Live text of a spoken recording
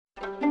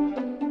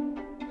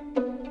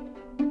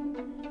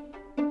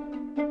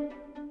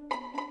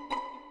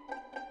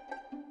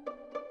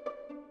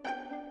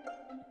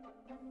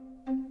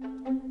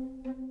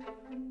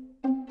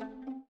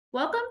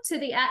to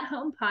the At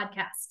Home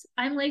Podcast.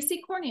 I'm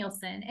Lacey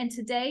Cornelison, and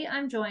today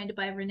I'm joined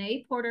by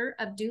Renee Porter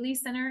of Dooley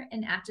Center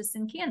in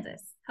Atchison,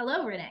 Kansas.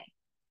 Hello, Renee.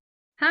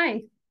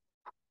 Hi.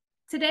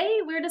 Today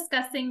we're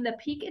discussing the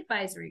Peak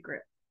Advisory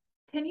Group.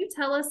 Can you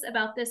tell us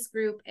about this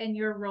group and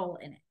your role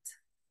in it?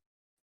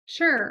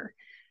 Sure.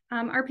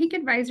 Our Peak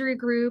Advisory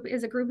Group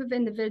is a group of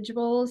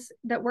individuals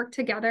that work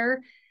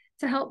together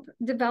to help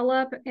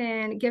develop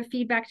and give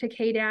feedback to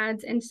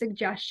KDADs and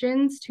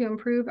suggestions to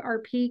improve our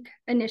Peak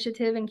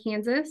initiative in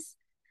Kansas.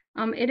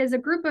 It is a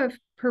group of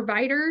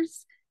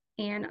providers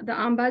and the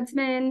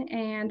ombudsman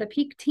and the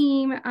Peak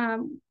team,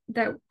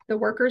 the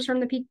workers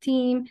from the Peak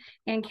team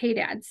and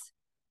KDADs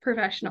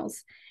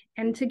professionals.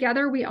 And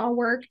together we all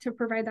work to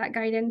provide that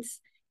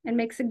guidance and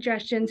make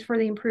suggestions for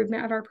the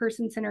improvement of our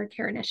person-centered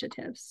care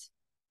initiatives.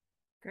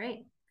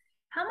 Great.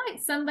 How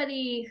might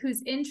somebody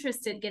who's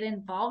interested get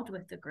involved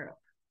with the group?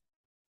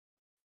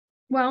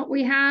 Well,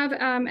 we have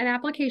an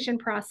application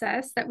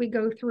process that we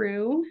go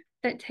through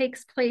that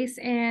takes place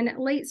in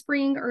late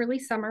spring, early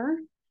summer.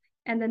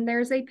 And then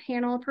there's a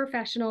panel of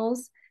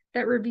professionals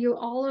that review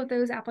all of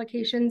those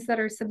applications that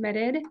are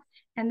submitted.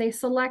 And they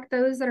select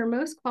those that are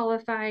most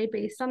qualified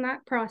based on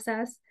that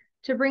process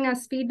to bring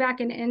us feedback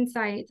and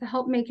insight to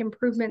help make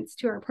improvements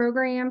to our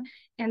program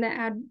and that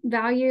add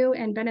value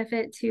and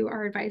benefit to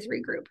our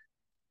advisory group.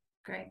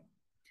 Great.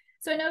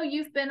 So I know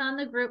you've been on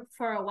the group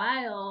for a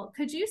while.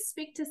 Could you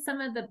speak to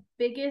some of the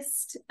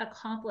biggest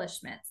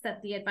accomplishments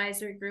that the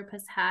advisory group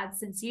has had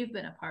since you've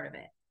been a part of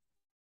it?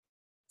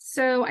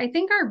 So I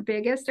think our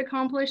biggest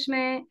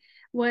accomplishment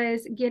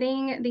was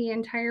getting the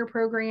entire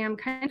program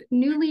kind of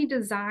newly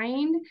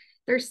designed.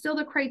 There's still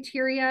the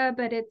criteria,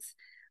 but it's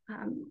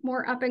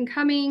more up and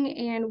coming,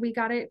 and we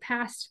got it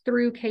passed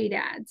through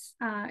KDADs.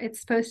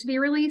 It's supposed to be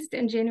released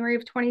in January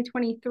of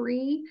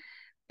 2023.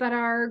 But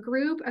our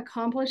group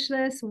accomplished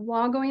this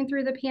while going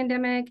through the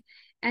pandemic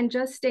and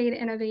just stayed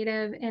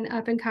innovative and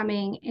up and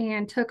coming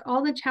and took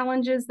all the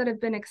challenges that have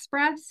been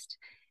expressed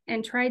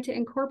and tried to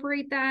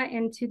incorporate that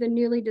into the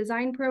newly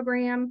designed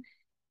program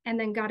and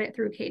then got it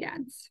through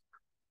KDADs.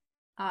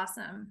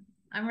 Awesome.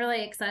 I'm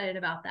really excited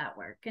about that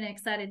work and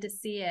excited to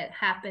see it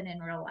happen in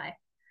real life.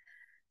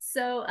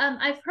 So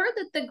I've heard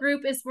that the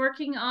group is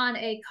working on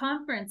a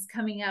conference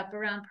coming up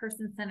around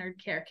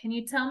person-centered care. Can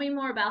you tell me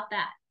more about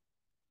that?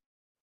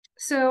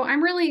 So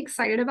I'm really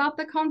excited about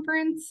the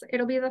conference.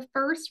 It'll be the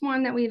first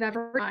one that we've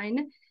ever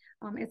done.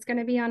 It's going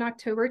to be on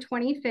October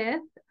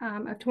 25th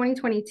of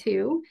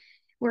 2022.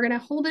 We're going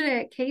to hold it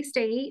at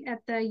K-State at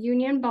the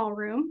Union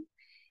Ballroom.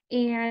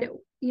 And,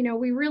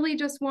 we really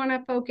just want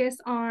to focus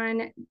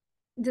on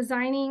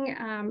designing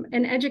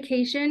an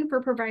education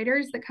for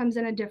providers that comes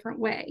in a different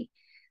way.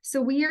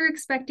 So we are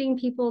expecting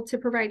people to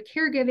provide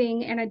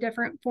caregiving in a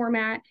different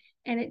format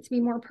and it to be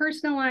more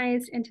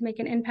personalized and to make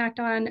an impact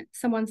on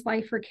someone's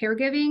life for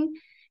caregiving.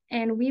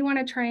 And we want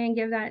to try and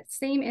give that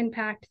same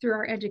impact through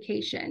our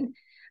education.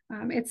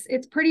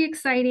 It's pretty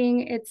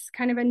exciting. It's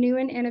kind of a new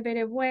and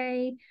innovative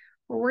way.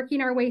 We're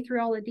working our way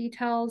through all the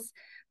details,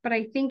 but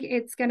I think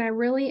it's going to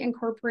really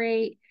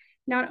incorporate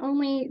not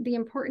only the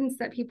importance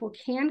that people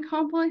can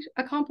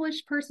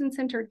accomplish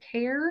person-centered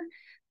care,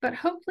 but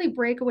hopefully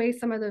break away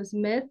some of those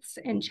myths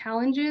and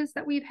challenges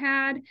that we've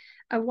had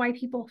of why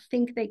people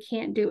think they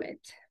can't do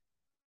it.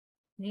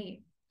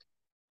 Neat.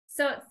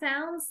 So it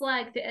sounds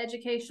like the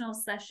educational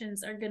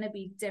sessions are going to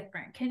be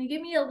different. Can you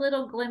give me a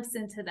little glimpse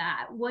into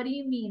that? What do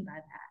you mean by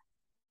that?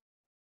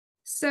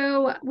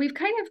 So we've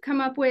kind of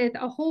come up with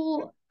a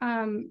whole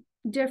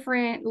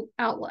different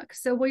outlook.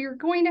 So we're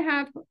going to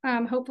have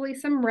hopefully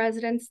some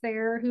residents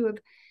there who have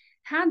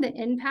had the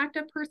impact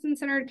of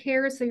person-centered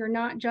care. So you're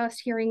not just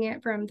hearing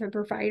it from the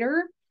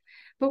provider,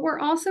 but we're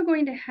also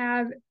going to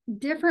have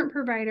different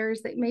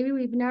providers that maybe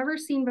we've never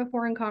seen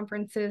before in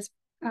conferences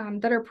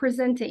that are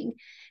presenting,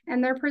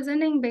 and they're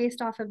presenting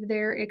based off of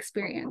their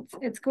experience.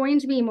 It's going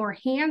to be more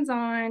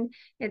hands-on.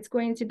 It's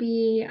going to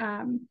be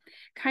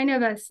kind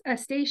of a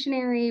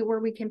stationary where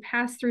we can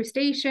pass through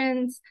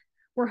stations.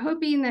 We're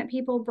hoping that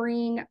people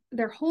bring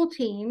their whole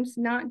teams,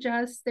 not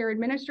just their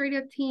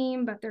administrative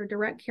team, but their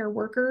direct care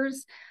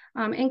workers,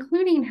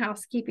 including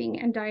housekeeping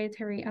and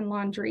dietary and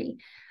laundry.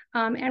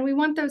 And we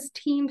want those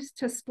teams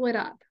to split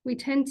up. We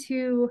tend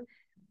to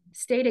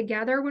stay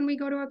together when we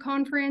go to a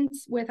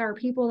conference with our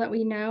people that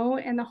we know.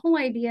 And the whole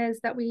idea is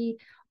that we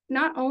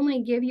not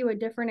only give you a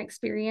different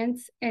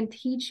experience and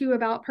teach you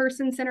about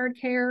person-centered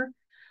care,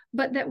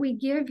 but that we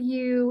give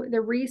you the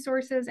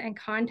resources and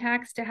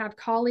contacts to have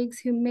colleagues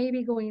who may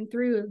be going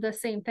through the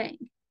same thing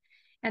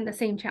and the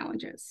same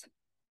challenges.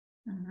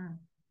 Mm-hmm.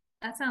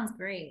 That sounds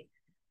great.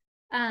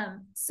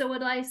 So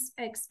would I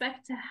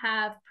expect to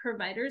have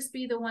providers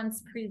be the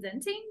ones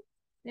presenting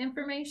the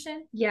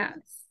information? Yes.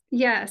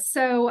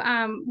 So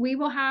we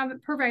will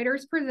have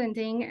providers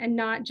presenting and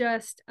not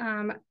just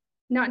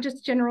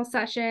general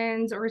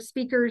sessions or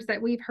speakers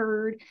that we've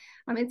heard.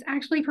 It's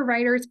actually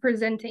providers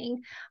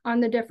presenting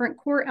on the different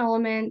core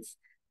elements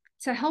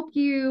to help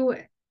you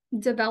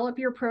develop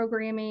your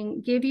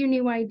programming, give you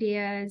new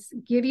ideas,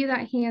 give you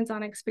that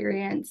hands-on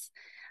experience.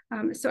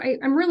 So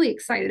I'm really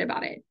excited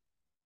about it.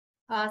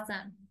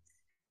 Awesome.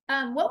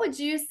 What would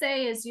you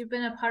say, as you've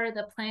been a part of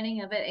the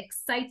planning of it,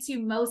 excites you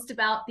most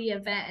about the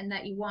event and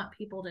that you want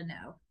people to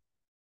know?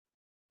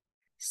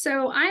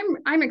 So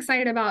I'm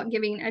excited about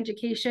giving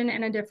education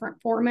in a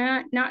different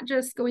format, not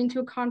just going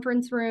to a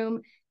conference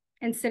room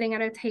and sitting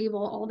at a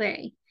table all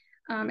day,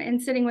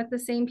 and sitting with the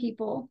same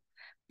people,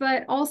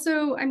 but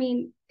also, I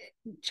mean,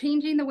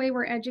 changing the way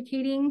we're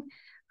educating.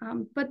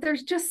 But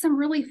there's just some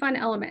really fun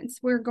elements.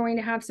 We're going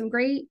to have some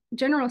great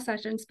general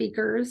session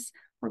speakers.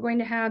 We're going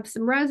to have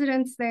some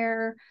residents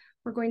there.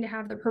 We're going to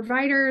have the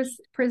providers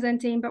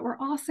presenting, but we're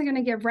also going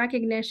to give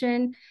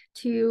recognition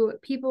to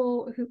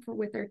people who,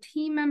 with their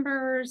team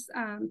members,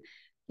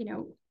 you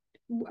know,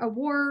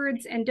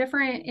 awards and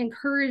different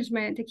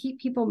encouragement to keep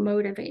people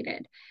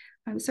motivated.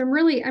 So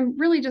I'm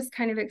really just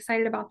kind of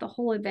excited about the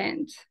whole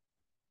event.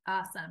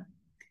 Awesome.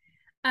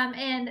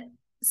 And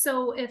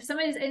so if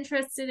somebody's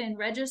interested in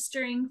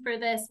registering for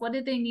this, what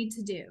do they need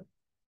to do?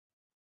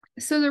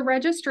 So the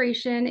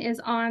registration is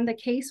on the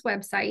CASE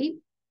website,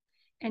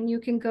 and you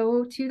can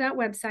go to that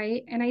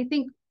website. And I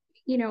think,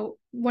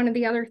 one of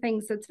the other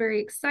things that's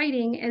very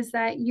exciting is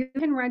that you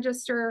can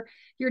register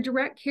your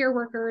direct care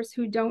workers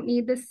who don't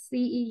need the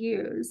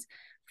CEUs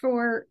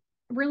for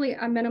really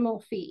a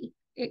minimal fee.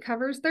 It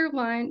covers their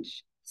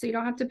lunch, so you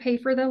don't have to pay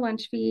for the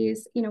lunch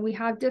fees. We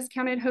have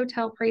discounted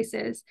hotel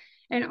prices,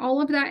 and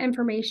all of that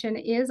information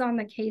is on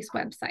the CASE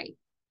website.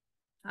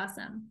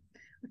 Awesome.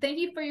 Well, thank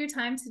you for your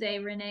time today,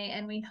 Renee,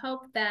 and we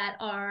hope that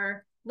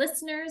our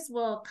listeners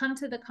will come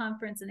to the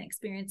conference and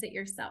experience it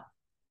yourself.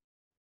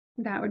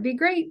 That would be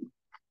great.